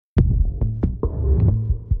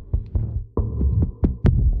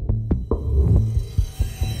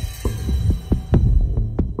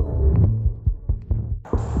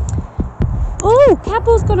light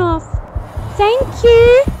bulb's gone off. Thank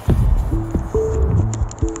you.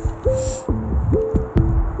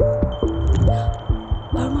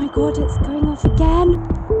 Oh my god, it's going off again.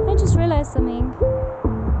 I just realised something.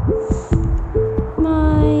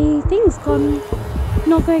 My thing's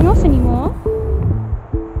not going off anymore.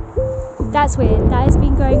 That's weird. That has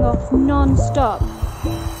been going off non-stop.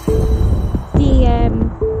 The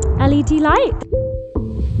LED light.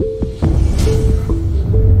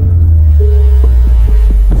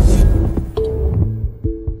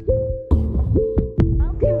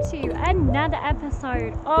 Welcome to another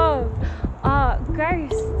episode of Are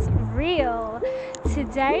Ghosts Real?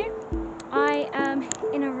 Today I am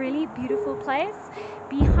in a really beautiful place.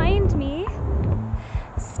 Behind me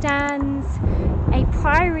stands a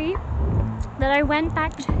priory that I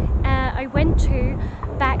went to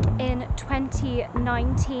back in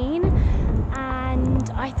 2019,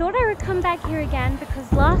 and I thought I would come back here again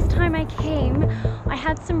because last time I came I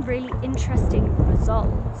had some really interesting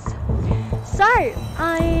results. So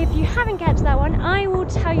if you haven't get to that one, I will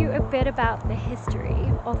tell you a bit about the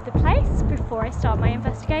history of the place before I start my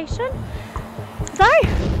investigation. So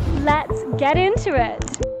let's get into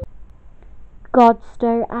it.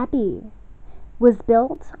 Godstow Abbey was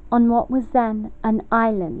built on what was then an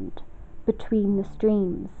island between the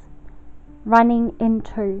streams, running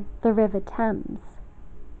into the River Thames.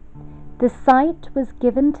 The site was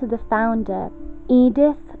given to the founder,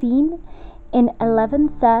 Edith, in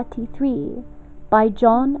 1133 by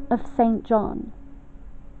John of St. John.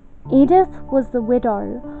 Edith was the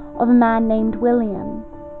widow of a man named William,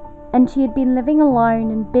 and she had been living alone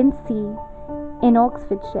in Binsey in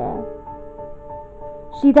Oxfordshire.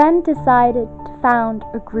 She then decided to found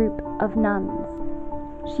a group of nuns.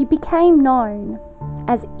 She became known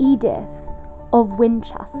as Edith of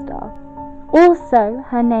Winchester. Also,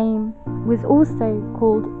 her name was also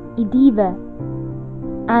called Edith,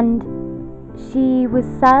 and she was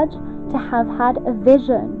said to have had a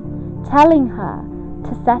vision telling her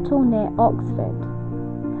to settle near Oxford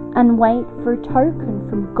and wait for a token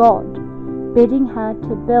from God bidding her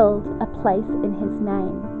to build a place in his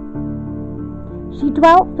name. She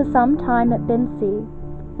dwelt for some time at Binsey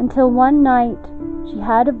until one night she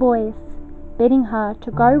heard a voice bidding her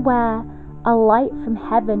to go where a light from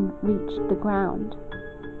heaven reached the ground,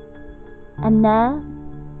 and there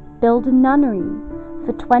build a nunnery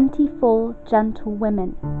for 24 gentle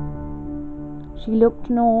women. She looked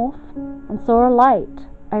north and saw a light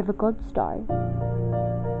over Godstow.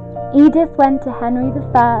 Edith went to Henry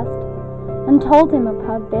I and told him of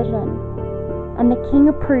her vision, and the king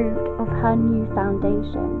approved of her new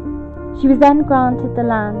foundation. She was then granted the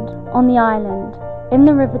land on the island in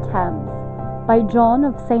the River Thames by John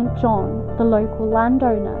of St. John, the local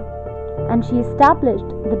landowner, and she established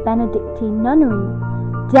the Benedictine nunnery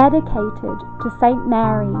dedicated to St.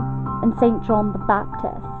 Mary and St. John the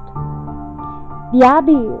Baptist. The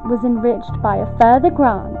abbey was enriched by a further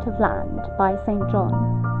grant of land by St. John,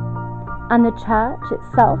 and the church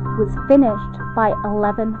itself was finished by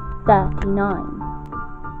 1139.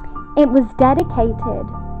 It was dedicated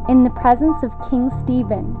in the presence of King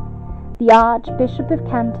Stephen, the Archbishop of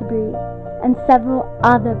Canterbury, and several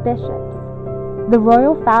other bishops. The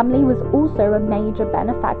royal family was also a major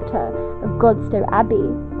benefactor of Godstow Abbey,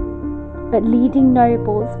 but leading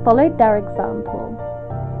nobles followed their example,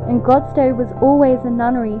 and Godstow was always a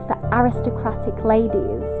nunnery for aristocratic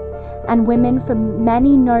ladies and women from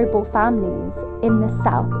many noble families in the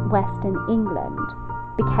southwestern England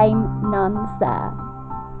became nuns there.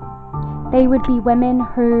 They would be women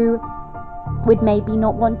who would maybe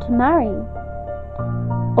not want to marry,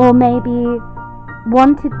 or maybe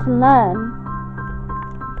wanted to learn,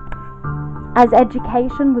 as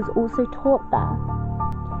education was also taught there.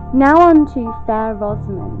 Now on to Fair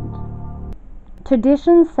Rosamund.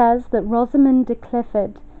 Tradition says that Rosamund de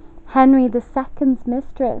Clifford, Henry II's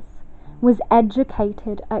mistress, was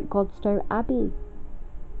educated at Godstow Abbey.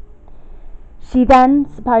 She then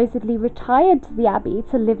supposedly retired to the abbey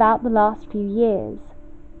to live out the last few years,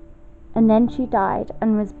 and then she died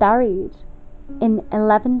and was buried in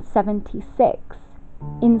 1176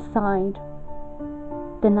 inside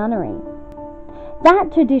the nunnery.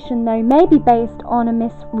 That tradition, though, may be based on a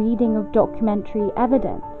misreading of documentary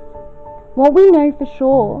evidence. What we know for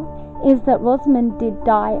sure is that Rosamund did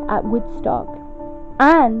die at Woodstock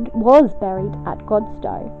and was buried at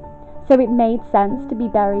Godstow, so it made sense to be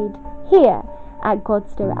buried here at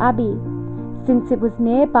Godstow Abbey, since it was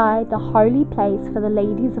nearby the holy place for the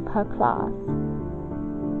ladies of her class.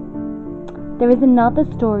 There is another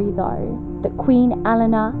story, though, that Queen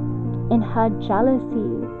Eleanor, in her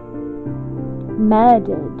jealousy,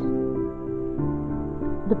 murdered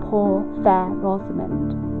the poor Fair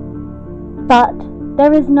Rosamund. But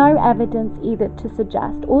there is no evidence either to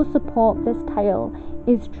suggest or support this tale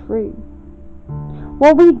is true.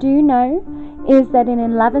 What we do know is that in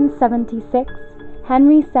 1176,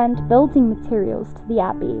 Henry sent building materials to the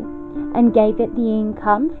abbey and gave it the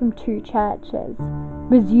income from 2 churches,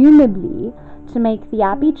 presumably to make the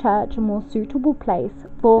abbey church a more suitable place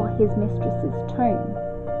for his mistress's tomb.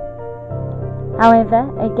 However,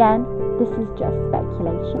 again, this is just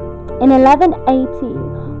speculation. In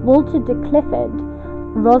 1180, Walter de Clifford,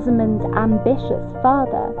 Rosamund's ambitious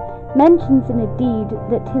father, mentions in a deed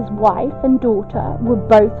that his wife and daughter were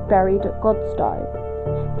both buried at Godstow.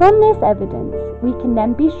 From this evidence, we can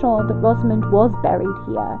then be sure that Rosamund was buried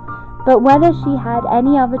here, but whether she had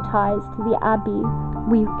any other ties to the abbey,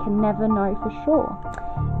 we can never know for sure.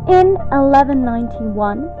 In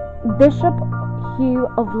 1191, Bishop Hugh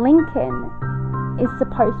of Lincoln is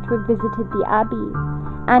supposed to have visited the abbey,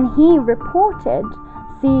 and he reported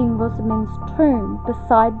seeing Rosamund's tomb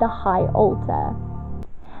beside the high altar,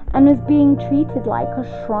 and was being treated like a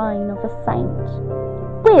shrine of a saint,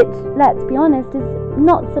 which, let's be honest, is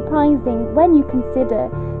not surprising when you consider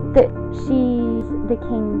that she's the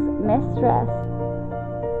king's mistress.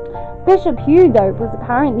 Bishop Hugh, though, was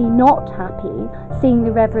apparently not happy seeing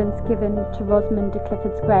the reverence given to Rosamund de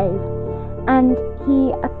Clifford's grave, and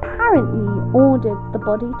he apparently ordered the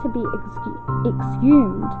body to be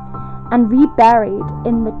exhumed and reburied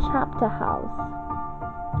in the chapter house.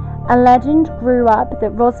 A legend grew up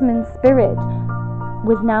that Rosamund's spirit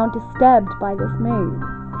was now disturbed by this move,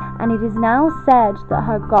 and it is now said that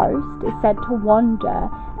her ghost is said to wander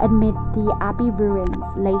amid the abbey ruins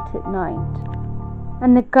late at night.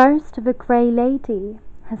 And the ghost of a grey lady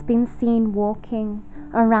has been seen walking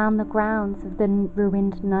around the grounds of the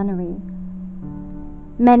ruined nunnery.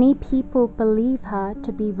 Many people believe her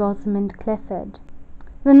to be Rosamund Clifford.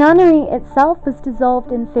 The nunnery itself was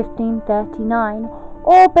dissolved in 1539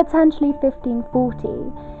 or potentially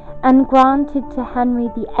 1540 and granted to Henry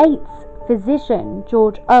VIII's physician,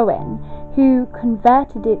 George Owen, who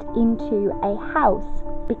converted it into a house,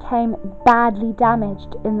 became badly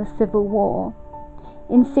damaged in the Civil War.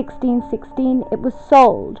 In 1616 it was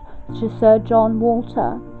sold to Sir John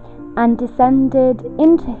Walter and descended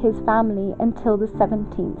into his family until the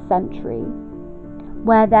 17th century,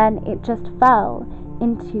 where then it just fell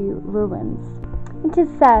into ruins. It is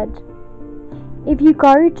said, if you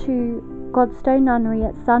go to Godstow Nunnery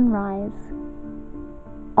at sunrise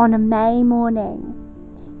on a May morning,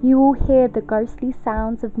 you will hear the ghostly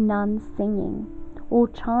sounds of nuns singing or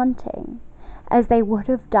chanting as they would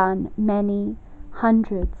have done many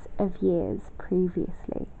hundreds of years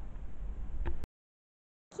previously.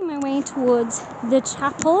 Making my way towards the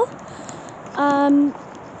chapel.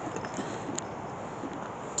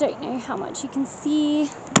 Don't know how much you can see,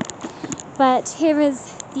 but here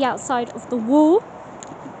is the outside of the wall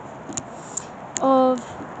of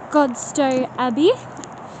Godstow Abbey.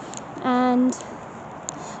 And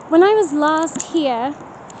when I was last here,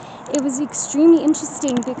 it was extremely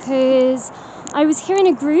interesting because I was here in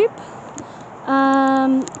a group,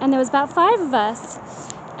 and there was about 5 of us,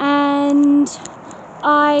 and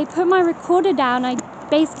I put my recorder down. I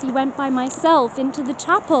basically went by myself into the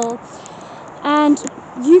chapel, and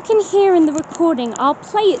you can hear in the recording, I'll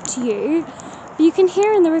play it to you, but you can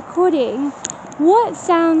hear in the recording what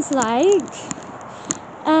sounds like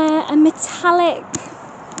a metallic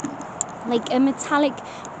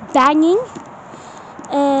banging,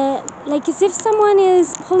 like as if someone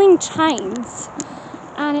is pulling chains,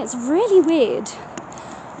 and it's really weird.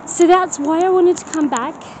 So that's why I wanted to come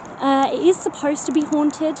back. It is supposed to be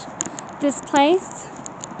haunted, this place.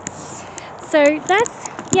 So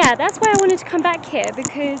that's why I wanted to come back here,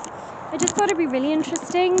 because I just thought it'd be really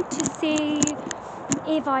interesting to see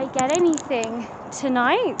if I get anything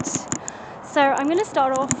tonight. So I'm going to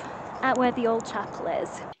start off at where the old chapel is.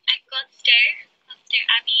 At Godstow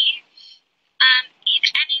Abbey.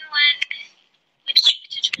 If anyone would like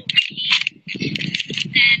to talk to me,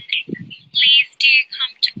 then please do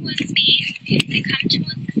come towards me. So come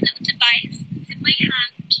towards this little device that's in my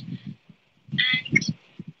hand, and if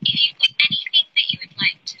you've got anything that you would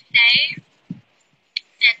like to say,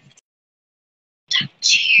 then tap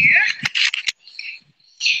 2.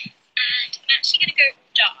 And I'm actually going to go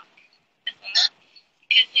dark as well,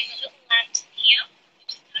 because there's a little lantern here,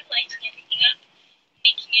 which is kind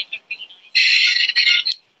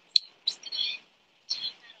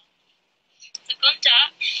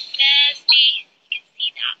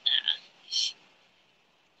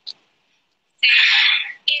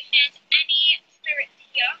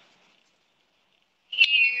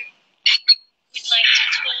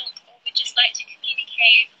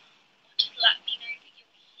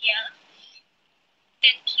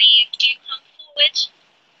forward.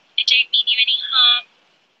 I don't mean you any harm.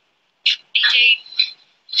 I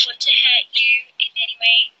don't want to hurt you in any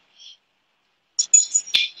way.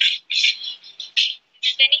 If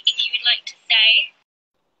there's anything you would like to say.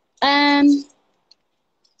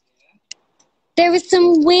 There was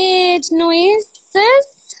some weird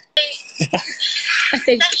noises. I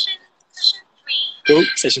think. Session 3. Oh,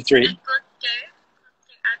 session 3. Godstow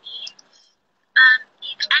Abbey.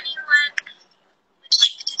 If anyone would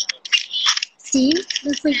like to talk to me. See?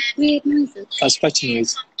 There's like weird noises. That's fighting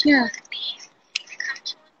noise. Yeah. Come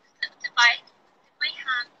towards the little device in my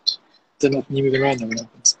hand. They're not moving around then when it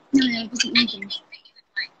happens. No, I wasn't moving.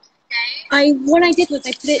 What I did was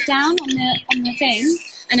I put it down on the thing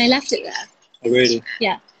and I left it there. Oh, really?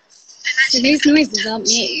 Yeah. So these noises aren't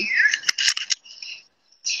me.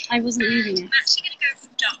 I wasn't moving it.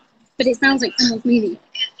 But it sounds like someone's moving it.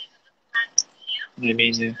 I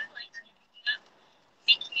mean, yeah.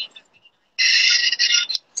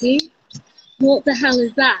 See? What the hell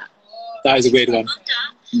is that? That is a weird one.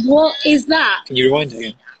 What is that? Can you rewind it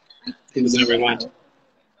again? It doesn't rewind.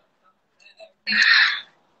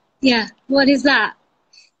 Yeah, what is that?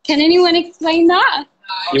 Can anyone explain that?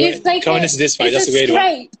 It's like come on into this fight, that's a weird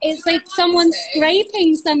one. It's like someone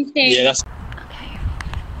scraping something. Yeah, that's...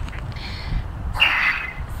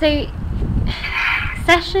 Okay. So,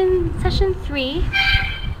 session 3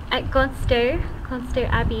 at Godstow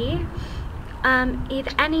Abbey. If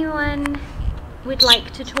anyone would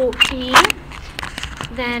like to talk to me,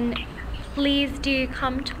 then please do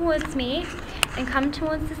come towards me and come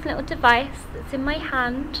towards this little device that's in my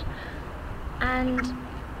hand. And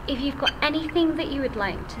if you've got anything that you would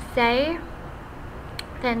like to say,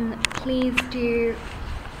 then please do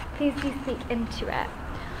speak into it.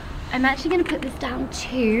 I'm actually going to put this down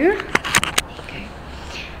too. There you go.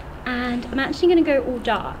 And I'm actually going to go all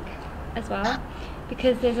dark as well,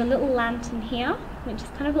 because there's a little lantern here which is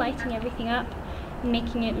kind of lighting everything up and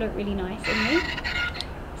making it look really nice in me.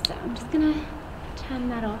 So I'm just going to turn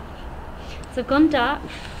that off. So I've gone dark.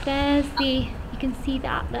 There's you can see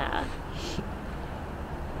that there.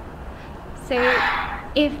 So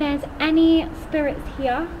if there's any spirits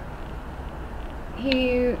here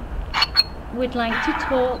who would like to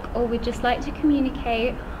talk or would just like to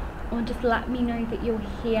communicate or just let me know that you're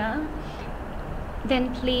here,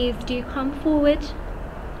 then please do come forward.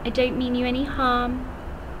 I don't mean you any harm.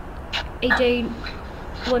 I don't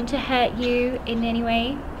want to hurt you in any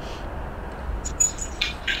way.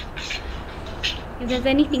 If there's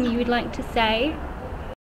anything you would like to say.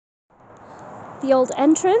 The old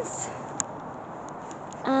entrance,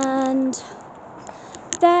 and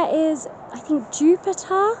there is, I think,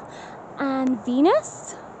 Jupiter and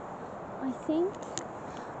Venus, I think.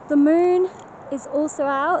 The moon is also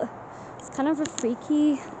out. It's kind of a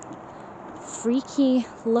freaky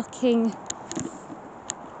looking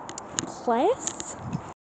place.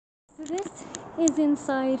 So this is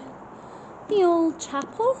inside the old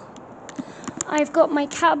chapel. I've got my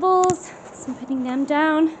candles, so I'm putting them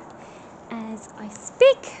down as I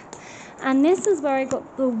speak. And this is where I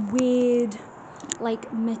got the weird,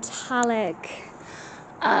 like, metallic,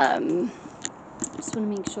 just want to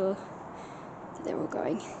make sure that they're all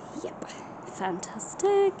going. Yep,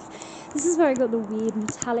 fantastic. This is where I got the weird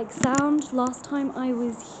metallic sound last time I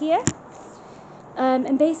was here.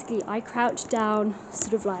 And basically I crouched down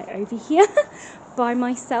sort of like over here by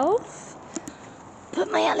myself.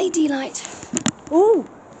 Put my LED light. Oh,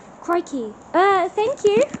 crikey. Thank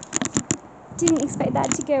you. Didn't expect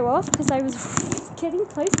that to go off because I was getting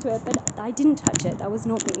close to it, but I didn't touch it. That was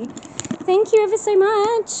not me. Thank you ever so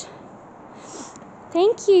much.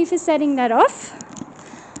 Thank you for setting that off.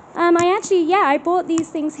 I bought these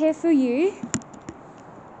things here for you.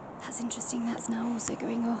 That's interesting. That's now also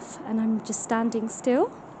going off and I'm just standing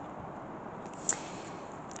still.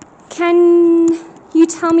 Can you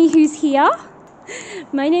tell me who's here?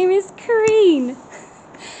 My name is Kareen.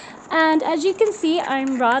 And as you can see,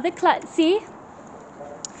 I'm rather klutzy.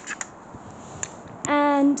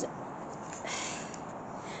 And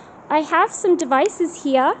I have some devices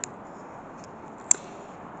here.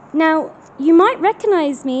 Now, you might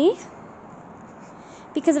recognize me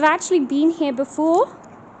because I've actually been here before.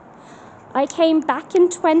 I came back in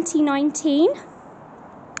 2019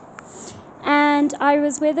 and I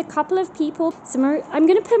was with a couple of people. So I'm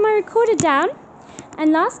going to put my recorder down.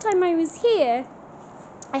 And last time I was here,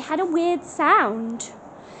 I had a weird sound.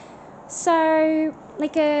 So,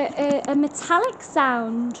 like a metallic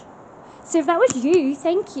sound. So if that was you,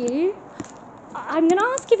 thank you. I'm going to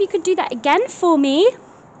ask if you could do that again for me.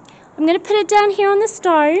 I'm going to put it down here on the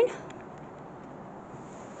stone.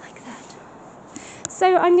 Like that.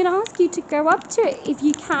 So I'm going to ask you to go up to it if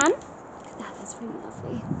you can. Look at that, there's absolutely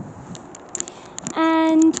lovely.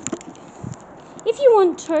 And if you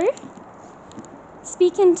want to,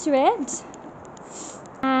 speak into it,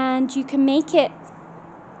 and you can make it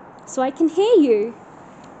so I can hear you.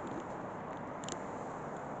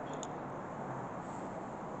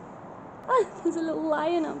 Oh, there's a little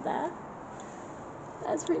lion up there.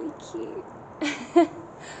 That's really cute.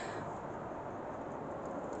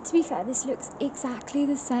 To be fair, this looks exactly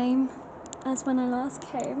the same as when I last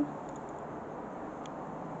came,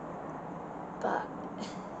 but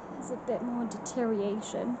there's a bit more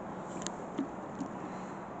deterioration,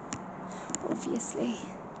 obviously.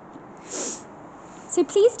 So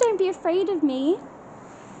please don't be afraid of me.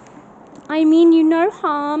 I mean you no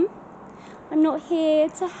harm. I'm not here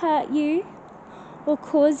to hurt you or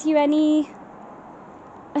cause you any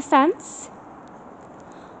offense.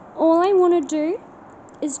 All I want to do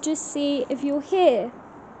is just see if you're here.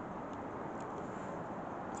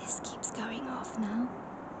 This keeps going off now.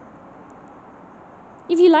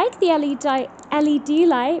 If you like the LED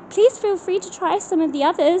light, please feel free to try some of the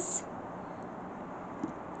others.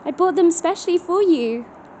 I bought them specially for you.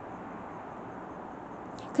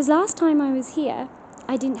 Because last time I was here,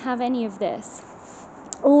 I didn't have any of this.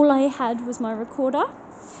 All I had was my recorder.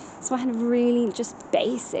 So I had really just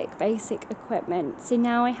basic equipment. So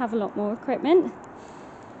now I have a lot more equipment,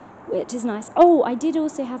 which is nice. Oh, I did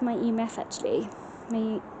also have my EMF actually,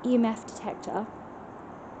 my EMF detector.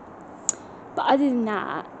 But other than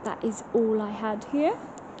that, that is all I had here.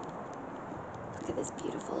 Look at this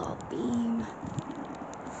beautiful old beam.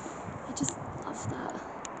 I just love that.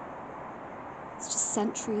 It's just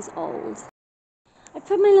centuries old. I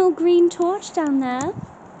put my little green torch down there.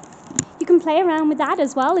 You can play around with that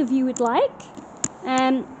as well if you would like.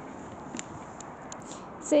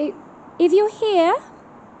 So if you're here,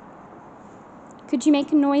 could you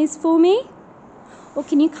make a noise for me? Or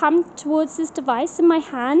can you come towards this device in my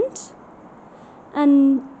hand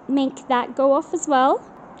and make that go off as well?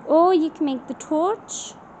 Or you can make the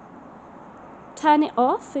torch, turn it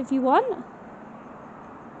off if you want.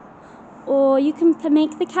 Or you can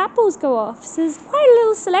make the candles go off. So there's quite a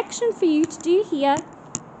little selection for you to do here.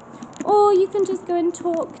 Or you can just go and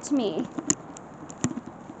talk to me.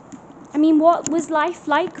 I mean, what was life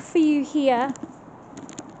like for you here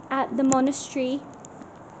at the monastery?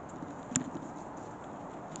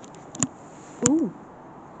 Ooh,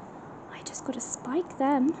 I just got a spike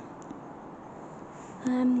then.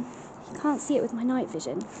 You can't see it with my night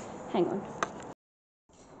vision. Hang on.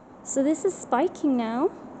 So this is spiking now.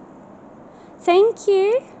 Thank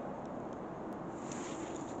you.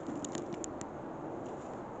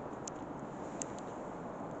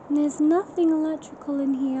 And there's nothing electrical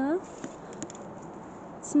in here.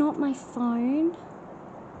 It's not my phone,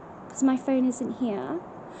 because my phone isn't here.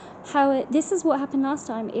 This is what happened last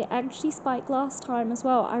time. It actually spiked last time as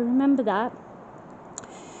well. I remember that.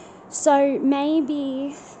 So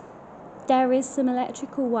maybe there is some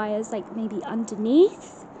electrical wires, like maybe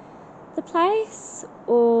underneath the place,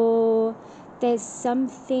 or there's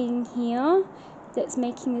something here that's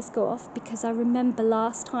making this go off, because I remember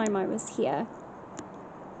last time I was here,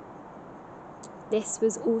 this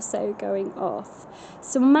was also going off.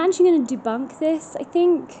 So I'm actually going to debunk this, I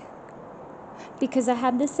think, because I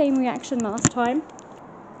had the same reaction last time.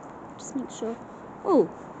 Just make sure. Oh,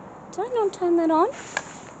 did I not turn that on?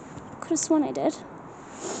 Could have sworn I did.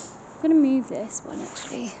 I'm going to move this one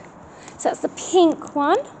actually. So that's the pink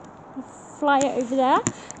one. I'll fly it over there.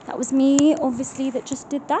 That was me, obviously, that just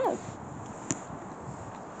did that.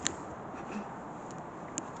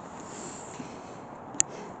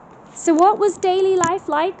 So what was daily life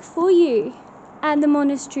like for you at the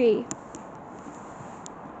monastery?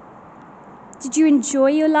 Did you enjoy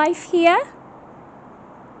your life here?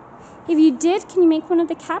 If you did, can you make one of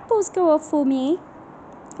the candles go off for me?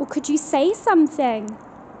 Or could you say something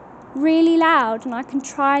really loud and I can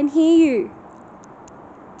try and hear you?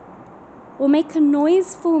 Or make a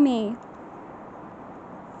noise for me.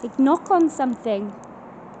 Like knock on something.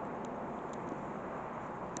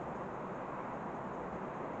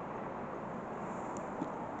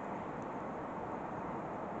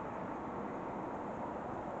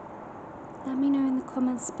 Let me know in the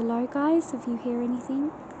comments below, guys, if you hear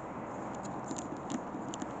anything.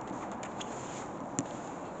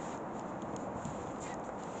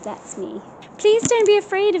 That's me. Please don't be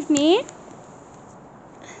afraid of me.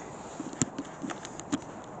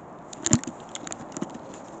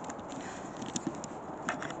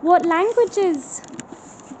 What languages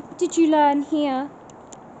did you learn here?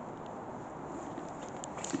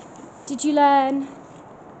 Did you learn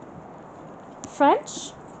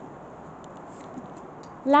French?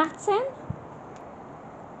 Latin?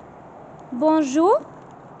 Bonjour.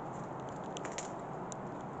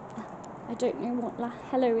 I don't know what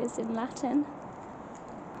hello is in Latin.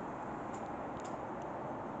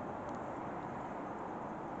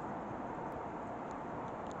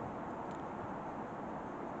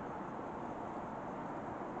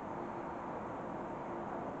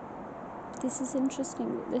 This is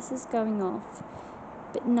interesting that this is going off,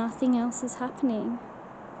 but nothing else is happening.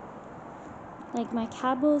 Like my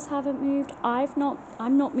cables haven't moved. I'm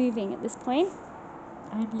not moving at this point.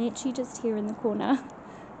 I'm literally just here in the corner.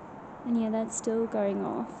 And yeah, that's still going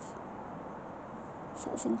off. So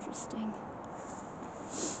that's interesting.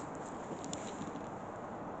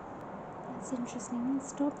 That's interesting. It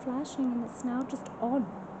stopped flashing and it's now just on.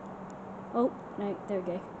 Oh, no, there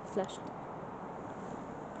we go. Flashed.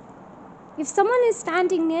 If someone is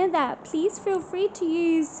standing near that, please feel free to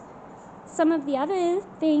use some of the other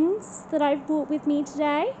things that I've brought with me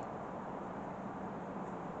today.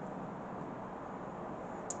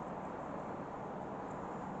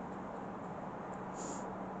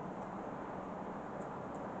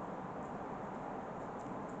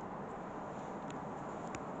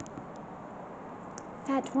 In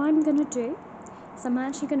fact, what I'm going to do is I'm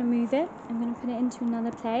actually going to move it. I'm going to put it into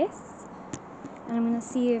another place. And I'm going to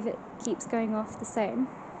see if it keeps going off the same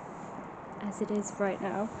as it is right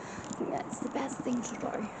now. I think that's the best thing to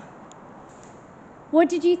do. What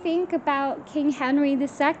did you think about King Henry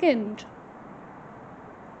II?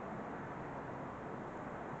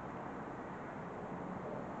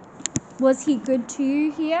 Was he good to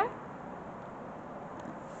you here?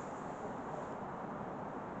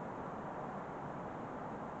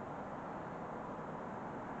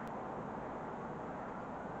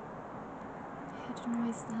 I heard a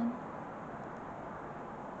noise then.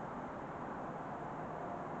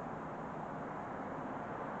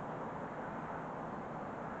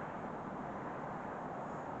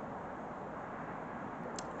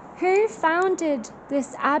 Who founded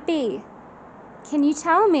this abbey? Can you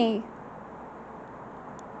tell me?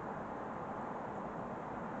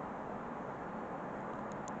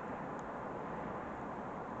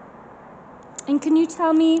 And can you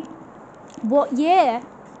tell me what year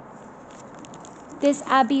this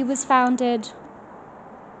abbey was founded?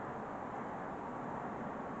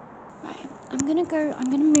 Right, I'm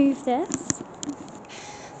gonna move this.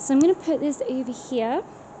 So I'm gonna put this over here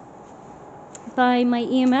by my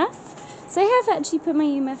EMF. So I have actually put my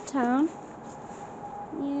EMF down.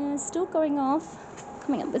 Yeah, it's still going off.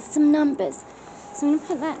 Coming up with some numbers. So I'm gonna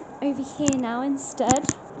put that over here now instead.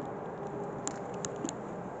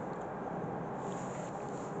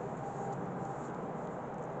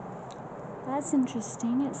 That's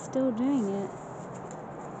interesting, it's still doing it.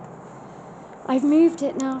 I've moved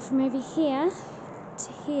it now from over here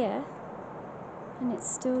to here, and it's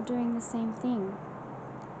still doing the same thing.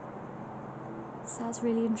 So that's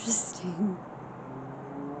really interesting.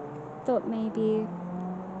 Thought maybe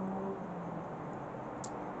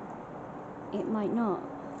it might not.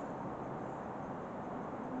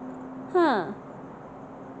 Huh.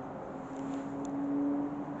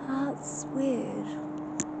 That's weird.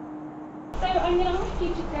 So I'm going to ask you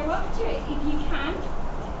to go up to it if you can.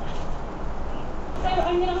 So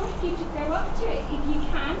I'm going to ask you to go up to it if you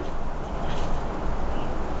can.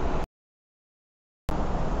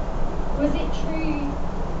 Was it true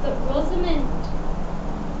that Rosamund,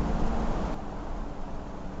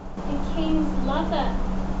 the king's lover,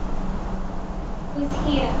 was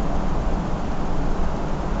here?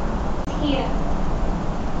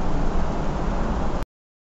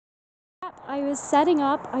 I was setting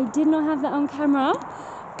up, I did not have that on camera,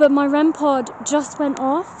 but my REM pod just went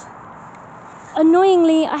off.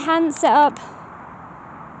 Annoyingly, I hadn't set up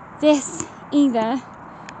this either,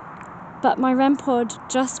 but my REM pod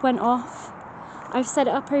just went off. I've set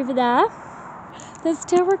it up over there. That's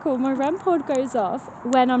typical, my REM pod goes off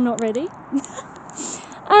when I'm not ready.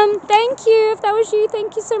 Thank you, if that was you,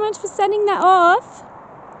 thank you so much for setting that off.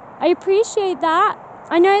 I appreciate that.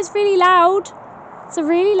 I know it's really loud. It's a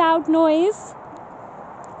really loud noise.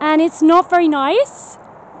 And it's not very nice.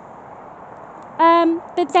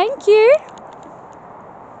 But thank you.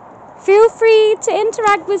 Feel free to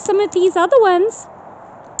interact with some of these other ones.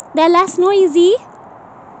 They're less noisy.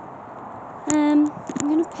 I'm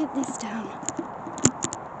going to put this down.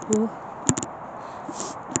 Ooh.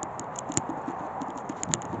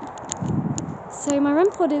 So my REM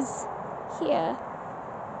pod is here.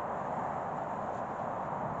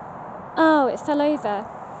 Oh, it fell over,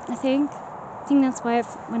 I think. I think that's why it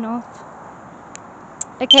went off.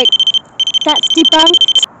 Okay, that's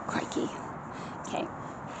debunked. Crikey. Okay,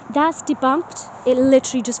 that's debunked. It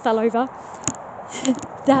literally just fell over.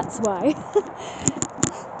 That's why.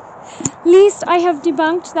 At least I have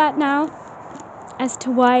debunked that now as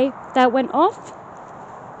to why that went off.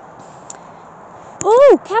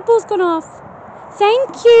 Oh, cat ball's gone off.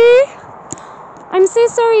 Thank you. I'm so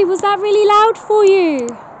sorry. Was that really loud for you?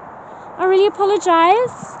 I really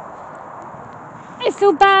apologise. I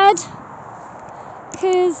feel bad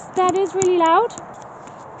because that is really loud.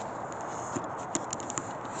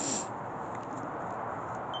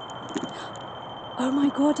 Oh my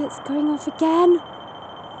god, it's going off again.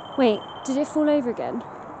 Wait, did it fall over again?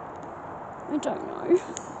 I don't know.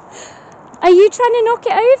 Are you trying to knock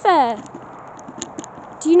it over?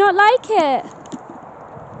 Do you not like it?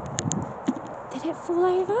 Did it fall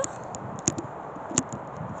over?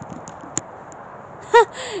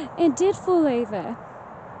 It did fall over.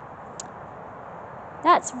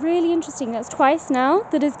 That's really interesting. That's twice now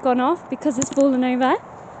that it's gone off because it's fallen over.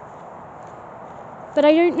 But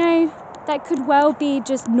I don't know. That could well be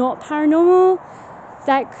just not paranormal.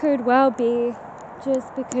 That could well be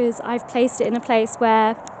just because I've placed it in a place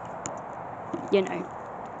where, you know.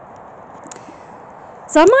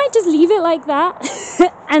 So I might just leave it like that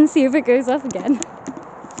and see if it goes off again.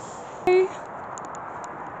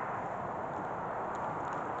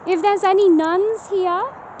 If there's any nuns here,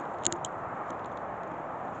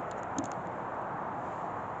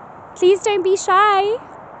 please don't be shy.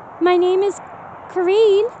 My name is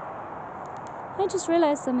Corinne. I just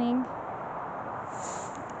realised something.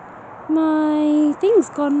 My thing's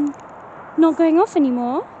not going off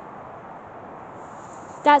anymore.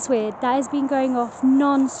 That's weird. That has been going off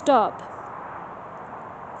non-stop.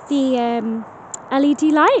 The LED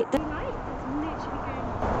light. The light is literally going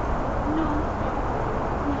non-stop.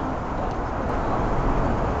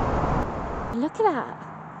 Look at that.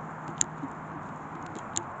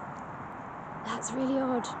 That's really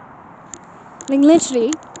odd. Like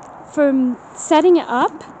literally, from setting it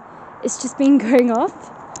up, it's just been going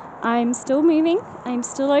off. I'm still moving. I'm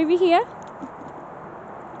still over here.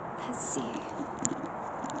 Let's see.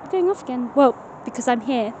 Going off again. Well, because I'm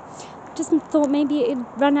here. Just thought maybe it'd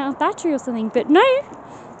run out of battery or something, but no,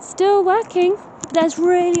 still working. That's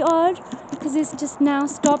really odd because it's just now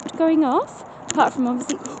stopped going off. Apart from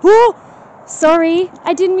obviously, oh, sorry,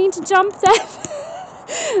 I didn't mean to jump there.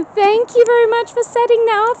 Thank you very much for setting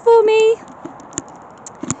that up for me.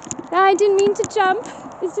 I didn't mean to jump.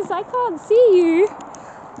 It's just I can't see you.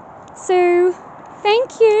 So,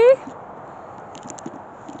 thank you.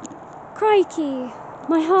 Crikey,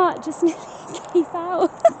 my heart just nearly gave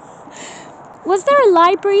out. Was there a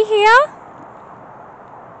library here?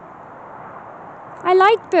 I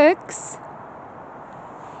like books.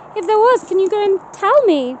 If there was, can you go and tell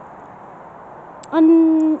me?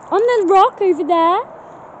 On the rock over there,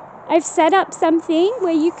 I've set up something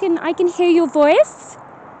where I can hear your voice.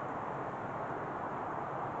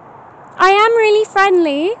 I am really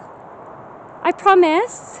friendly. I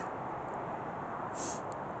promise.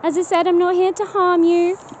 As I said, I'm not here to harm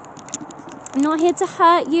you. I'm not here to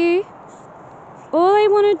hurt you. All I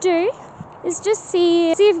want to do is just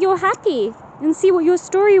see if you're happy and see what your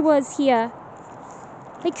story was here.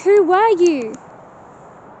 Like, who were you?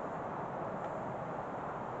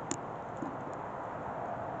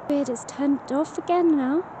 Weird, it's turned off again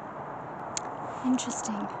now.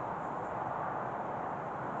 Interesting.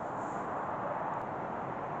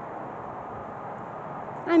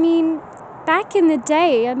 I mean, back in the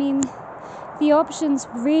day, I mean, the options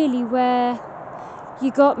really were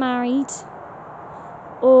you got married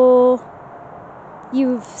or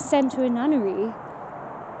you were sent to a nunnery.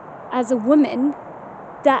 As a woman,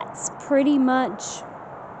 that's pretty much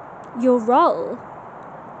your role.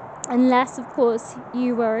 Unless, of course,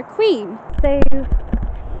 you were a queen. So,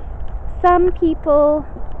 some people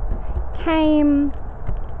came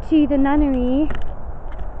to the nunnery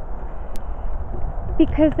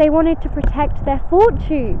because they wanted to protect their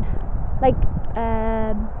fortune. Like,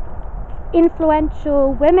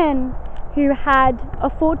 influential women who had a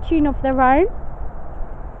fortune of their own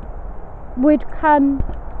would come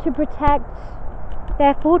to protect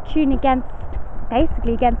their fortune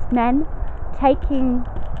basically against men taking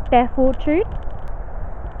their fortune.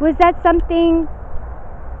 Was that something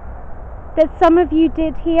that some of you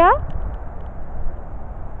did here?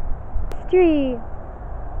 History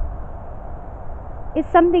is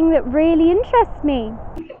something that really interests me.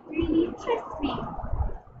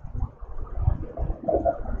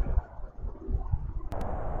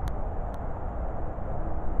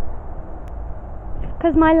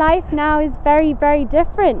 Because my life now is very, very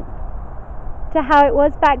different to how it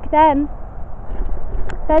was back then.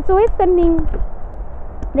 That's always something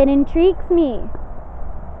that intrigues me.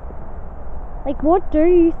 Like, what do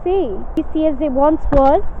you see? Do you see as it once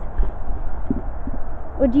was?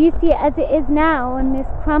 Or do you see it as it is now, and this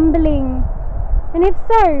crumbling? And if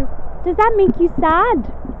so, does that make you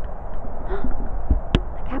sad?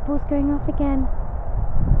 The cat ball's going off again.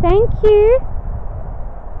 Thank you.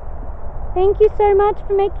 Thank you so much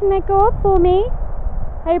for making that go off for me.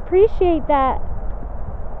 I appreciate that.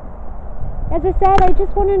 As I said, I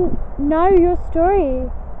just want to know your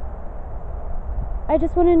story. I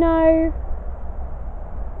just want to know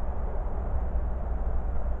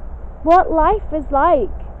what life is like.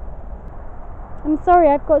 I'm sorry,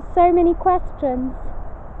 I've got so many questions.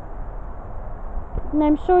 And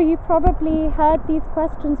I'm sure you probably heard these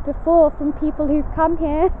questions before from people who've come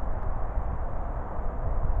here.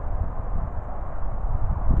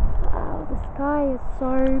 Wow, the sky is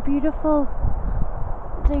so beautiful.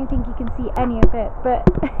 I don't think you can see any of it, but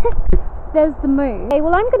there's the moon. Okay,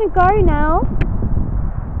 well, I'm going to go now.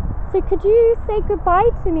 So could you say goodbye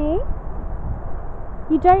to me?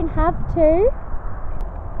 You don't have to,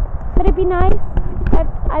 but it'd be nice.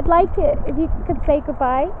 I'd like it if you could say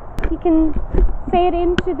goodbye. You can say it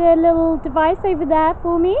into the little device over there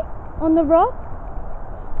for me on the rock,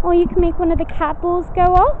 or you can make one of the cat balls go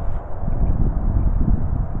off,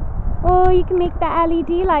 or you can make the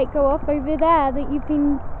LED light go off over there that you've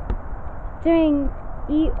been doing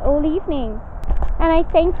all evening. And I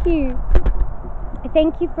thank you. I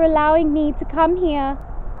thank you for allowing me to come here.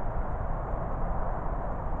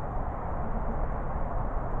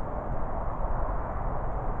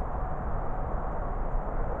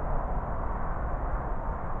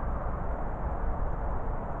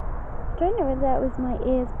 I don't know whether that was my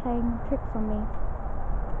ears playing tricks on me.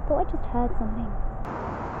 I thought I just heard something.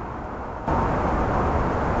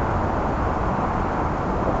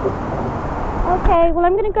 Okay, well,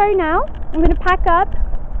 I'm going to go now. I'm going to pack up.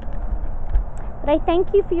 But I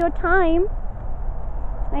thank you for your time.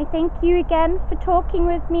 I thank you again for talking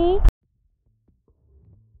with me.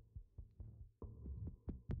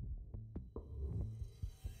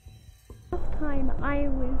 Last time I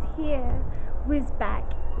was here was back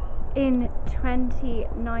in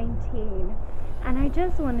 2019, and I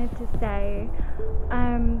just wanted to say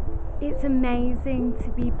it's amazing to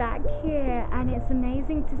be back here, and it's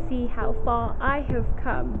amazing to see how far I have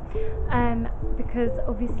come, because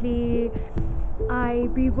obviously I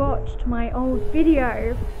rewatched my old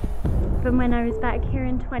video from when I was back here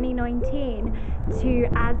in 2019 to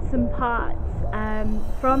add some parts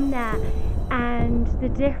from there, and the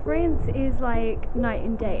difference is like night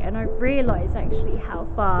and day, and I realised actually how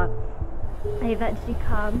far I've actually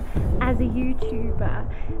come as a YouTuber.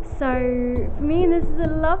 So for me, this is a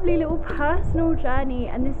lovely little personal journey,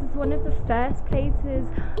 and this is one of the first places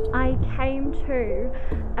I came to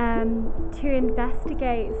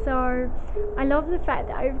investigate. So I love the fact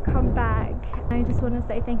that I've come back. I just want to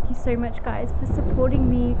say thank you so much, guys, for supporting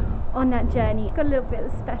me on that journey. It's got a little bit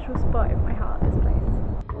of a special spot in my heart, this place.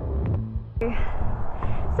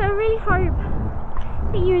 So I really hope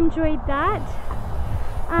that you enjoyed that.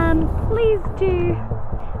 Please do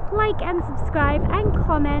like and subscribe and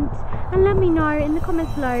comment, and let me know in the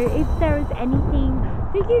comments below if there is anything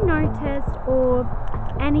that you noticed or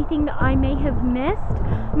anything that I may have missed.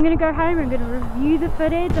 I'm going to go home, I'm going to review the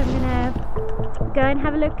footage, I'm going to go and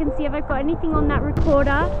have a look and see if I've got anything on that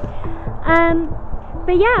recorder.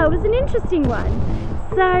 But yeah, it was an interesting one.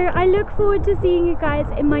 So I look forward to seeing you guys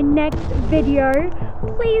in my next video.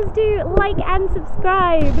 Please do like and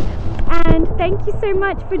subscribe. And thank you so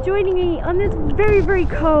much for joining me on this very, very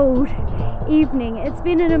cold evening. It's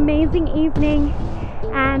been an amazing evening,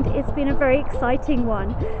 and it's been a very exciting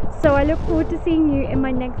one. So I look forward to seeing you in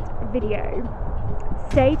my next video.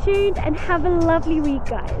 Stay tuned and have a lovely week,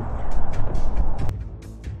 guys.